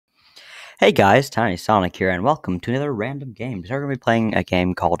Hey guys, Tiny Sonic here, and welcome to another random game. Today we're going to be playing a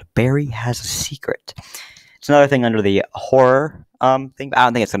game called Barry Has a Secret. It's another thing under the horror thing, but I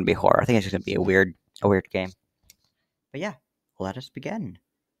don't think it's going to be horror. I think it's just going to be a weird game. But yeah, let us begin.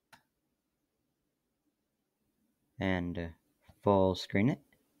 And full screen it.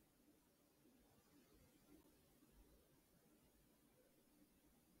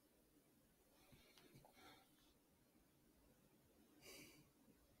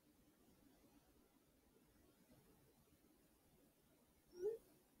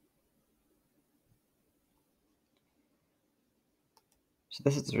 So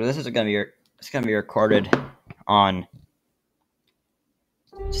this is going to be recorded on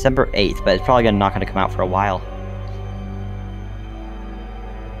December 8th, but it's probably not going to come out for a while.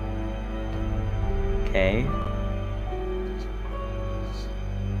 Okay.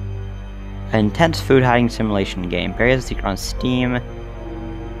 An intense food hiding simulation game. Barry Has a Secret on Steam.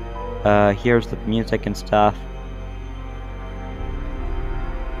 Here's the music and stuff.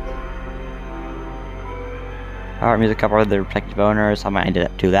 Alright, music cover the respective owners. I might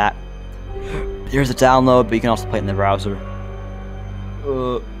do that. Here's a download, but you can also play it in the browser.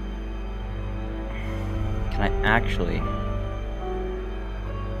 Can I actually?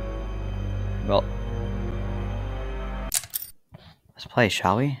 Well, let's play,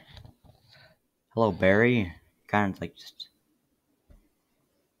 shall we? Hello, Barry. Kind of like just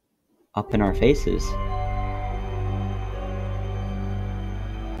up in our faces.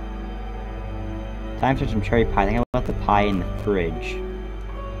 Time for some cherry pie. I think I left the pie in the fridge.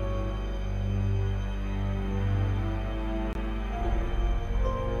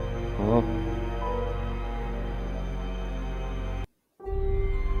 Oh.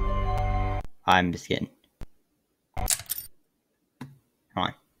 I'm just kidding. Come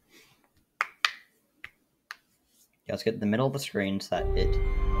on. Yeah, let's get to the middle of the screen so that it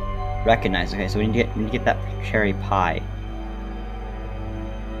recognizes. Okay, so we need to get that cherry pie.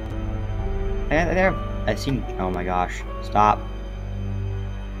 I've seen. Oh my gosh! Stop.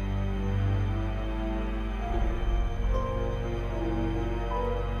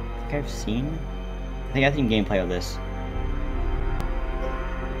 I think I've seen gameplay of this.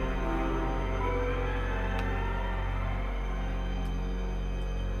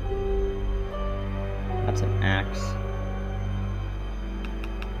 That's an axe.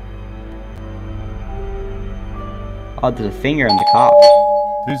 Oh, there's a finger in the cop.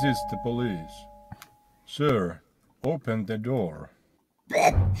 This is the police. Sir, open the door.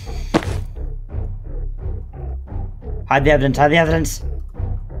 Hide the evidence, hide the evidence!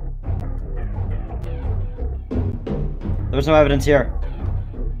 There's no evidence here.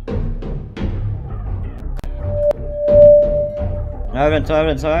 No evidence, no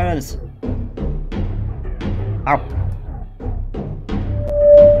evidence, no evidence! Ow!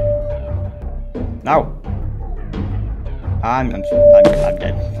 No! I'm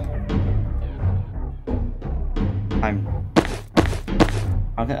dead.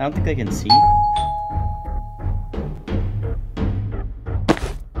 I don't think they can see.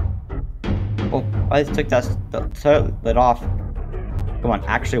 Oh, I just took the lid off. Come on,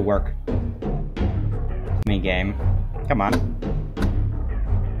 actually work. Me game. Come on.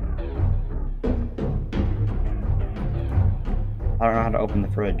 I don't know how to open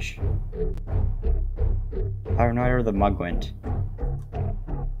the fridge. I don't know where the mug went.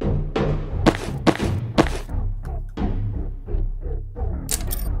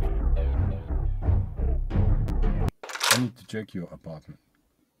 I need to check your apartment.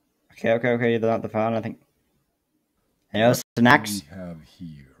 Okay, they're not the phone, I think. I know it's an axe. What do we have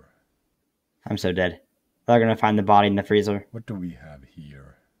here? I'm so dead. They're gonna find the body in the freezer. What do we have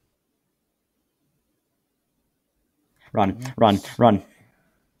here? Run, run, run.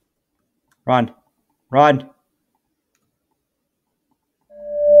 Run, run.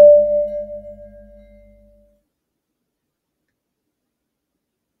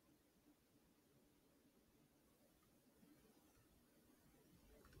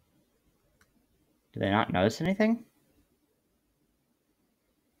 Did they not notice anything?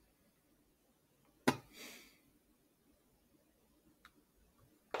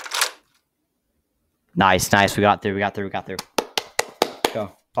 Nice, nice. We got through.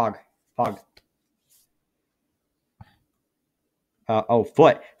 Go. Fog. Oh,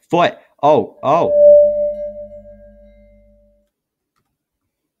 foot. Oh.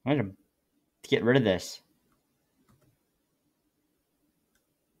 I need to get rid of this.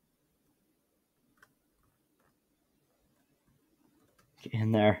 Get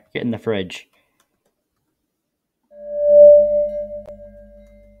in there. Get in the fridge.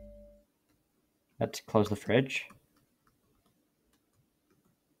 Let's close the fridge.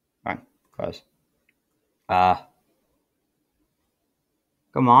 Fine. Close. Come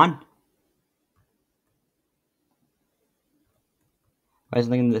on. Why is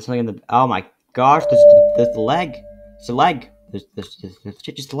something in the? Oh my gosh! There's the leg. It's a leg. There's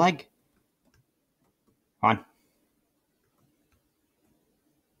just a leg. Come on.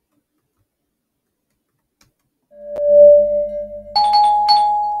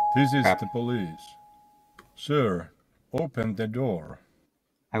 This is Crap. the police. Sir, open the door.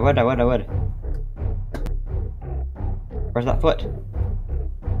 I would. Where's that foot?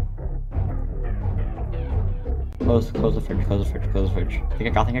 Close the fridge. Close the fridge. I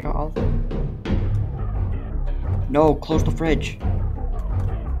think I got all of it. No, close the fridge.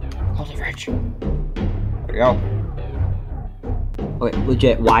 Close the fridge. There we go. Wait,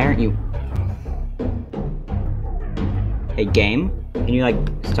 legit, why aren't you? Hey, game? Can you, like,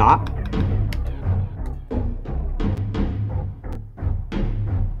 stop? Okay.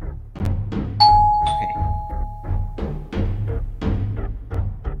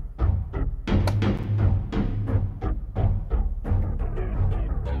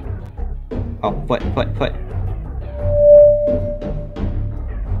 Oh, foot.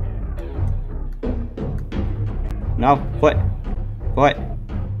 No, foot.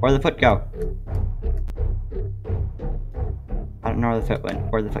 Where'd the foot go? I don't know where the foot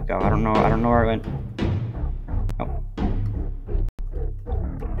went. Where'd the foot go? I don't know where it went. Oh.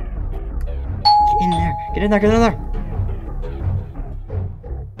 Get in there!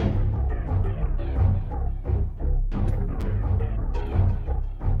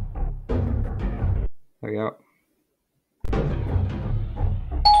 There we go.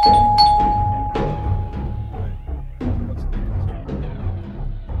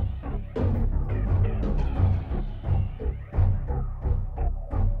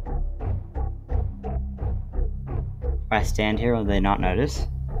 If I stand here, will they not notice?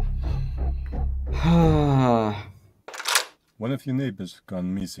 One of your neighbors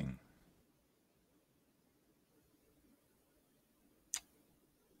gone missing.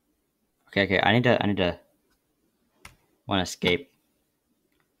 Okay, I need to want to escape.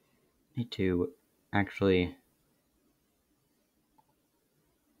 I need to actually.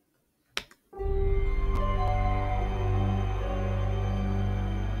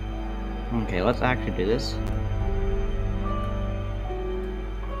 Okay, let's actually do this.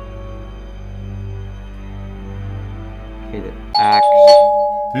 Okay, the axe.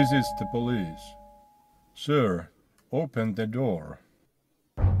 This is the police. Sir, open the door.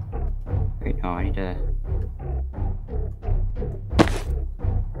 Wait, no, I need to.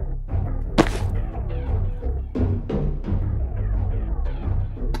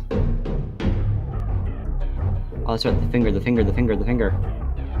 Oh, that's right, the finger.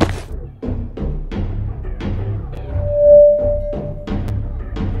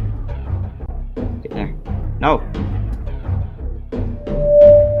 Get there. No!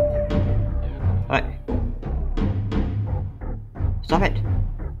 What? Stop it!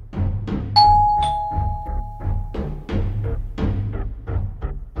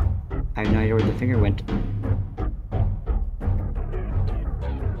 I have no idea where the finger went.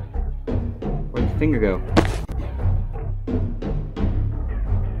 Where'd the finger go?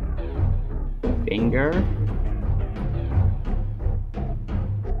 Finger?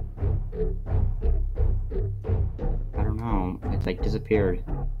 I don't know. It's like disappeared.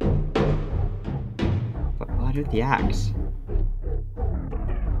 What will I do with the axe?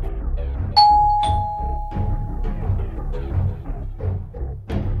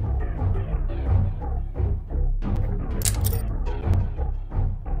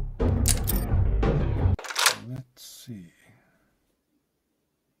 Let's see.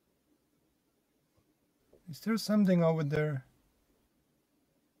 Is there something over there?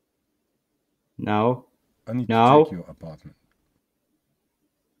 No. I need to No. check your apartment.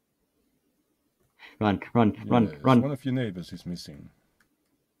 Run. Yes, one of your neighbors is missing.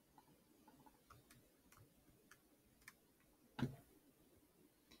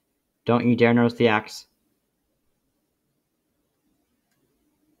 Don't you dare notice the axe.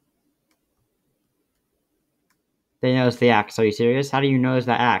 They noticed the axe. Are you serious? How do you notice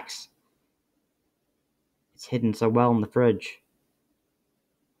that axe? It's hidden so well in the fridge.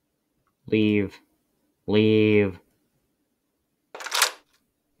 Leave.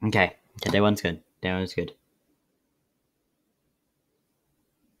 Okay, day one's good.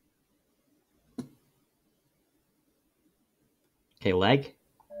 Okay, leg.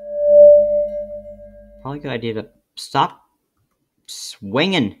 Probably a good idea to stop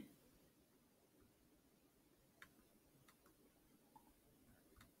swinging.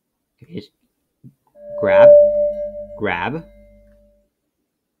 Okay, just grab.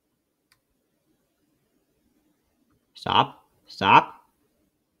 Stop. Stop.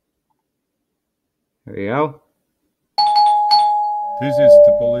 Here we go. This is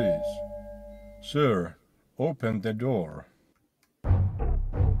the police. Sir, open the door.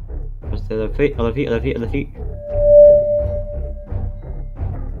 What's the other feet? Other feet, other feet, other feet.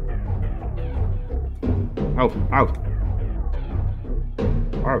 Oh, oh.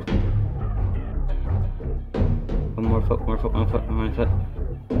 Oh. One more foot, more foot, one foot, one foot.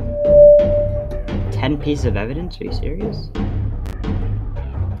 10 pieces of evidence? Are you serious?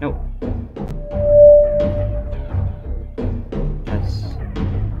 No. That's...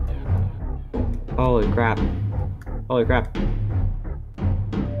 Holy crap. Holy crap.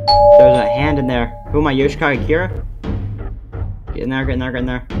 There's a hand in there. Who am I, Yoshikage Akira? Get in there, get in there, get in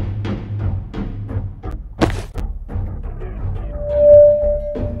there.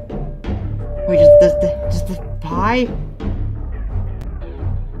 Wait, does the pie?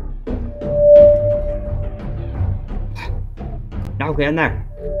 No, get in there.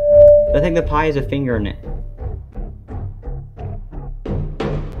 I think the pie has a finger in it.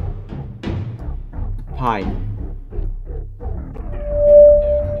 Pie.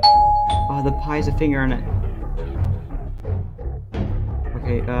 Oh, the pie has a finger in it.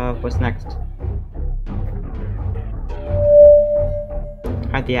 Okay, what's next?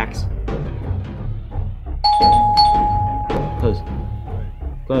 At the axe. Close.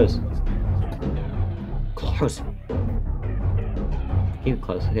 Close. Close. Keep it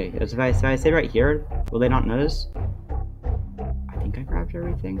close. Okay, so if I stay right here, will they not notice? I think I grabbed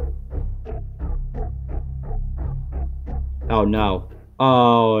everything. Oh no.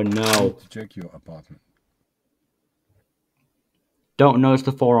 Oh no. To check your apartment. Don't notice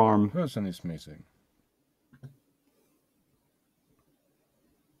the forearm. Person is missing.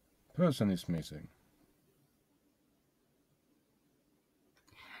 Person is missing.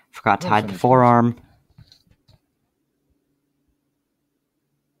 Forgot to hide the forearm.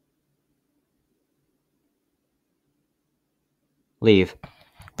 Leave.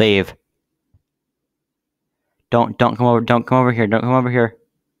 Leave. Don't come over, don't come over here, don't come over here.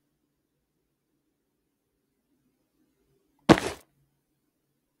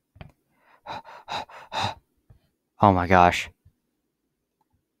 Oh my gosh.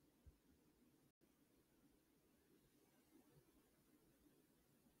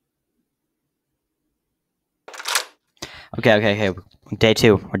 Okay. Day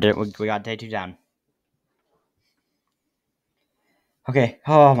 2. We got day 2 down. Okay.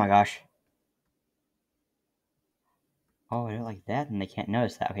 Oh my gosh. Oh, I do it like that, and they can't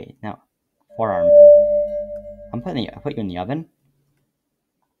notice that. Okay, no. Forearm. I put you in the oven.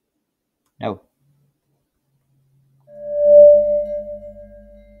 No.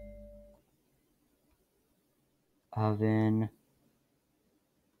 Oven.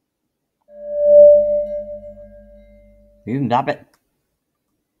 You can stop it.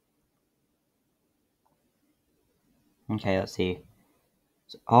 Okay, let's see.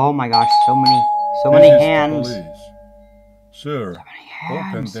 Oh my gosh, so many hands. The police. Sir, So many hands.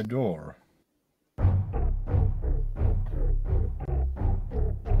 open the door.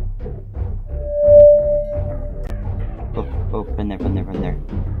 Oh, been there.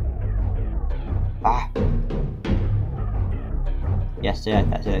 Ah. Yes, say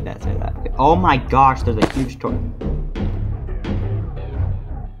that. Okay. Oh my gosh, there's a huge door.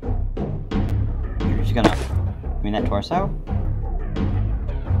 You're just gonna... I mean, that torso?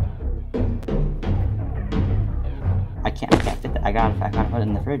 I can't fit that. I gotta put it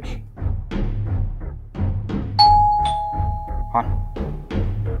in the fridge. Come on.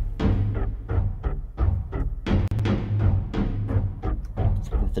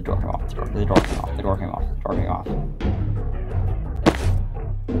 The door came off. The door came off.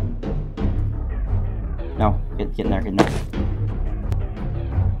 No, get in there. Get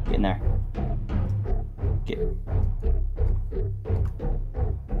in there. Get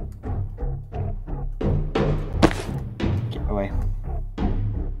away.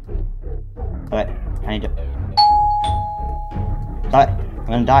 Stop it. I need to... Stop it. I'm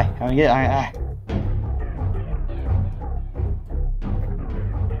gonna die. I'm gonna get it.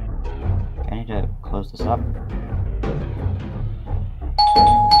 I need to close this up.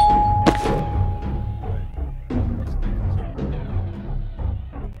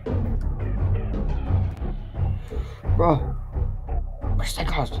 Bro, where's that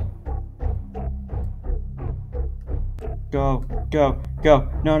ghost? Go.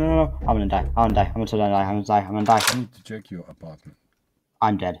 No. I'm gonna die. I'm gonna die. I need to check your apartment.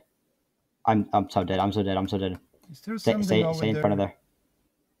 I'm dead. I'm so dead. Is there something Stay in front of there.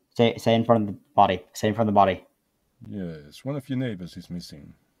 Stay in front of the body. Stay in front of the body. Yes, one of your neighbors is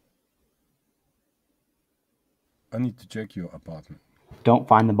missing. I need to check your apartment. Don't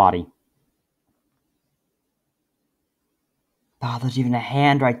find the body. Oh, there's even a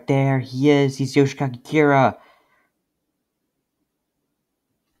hand right there. He is. He's Yoshikage Kira.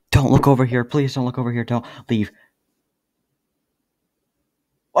 Don't look over here. Please don't look over here. Don't leave.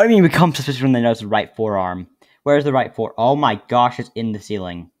 What do you mean become suspicious when they notice the right forearm? Where's the right forearm? Oh my gosh, it's in the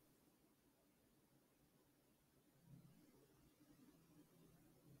ceiling.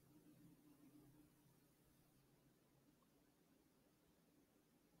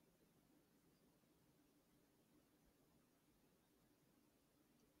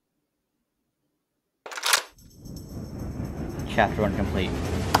 Chapter 1 complete.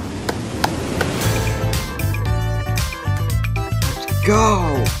 Let's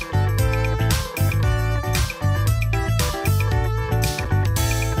go!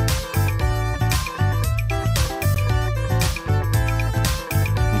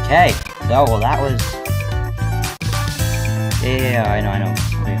 Okay, so, well, that was... Yeah, I know.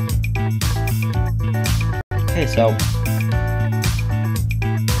 Okay, so...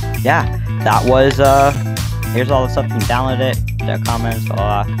 Yeah, that was, here's all the stuff. You can download it, the comments,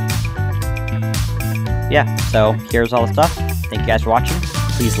 blah, blah. Yeah, so here's all the stuff. Thank you guys for watching.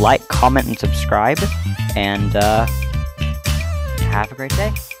 Please like, comment, and subscribe. And, have a great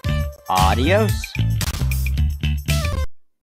day. Adios.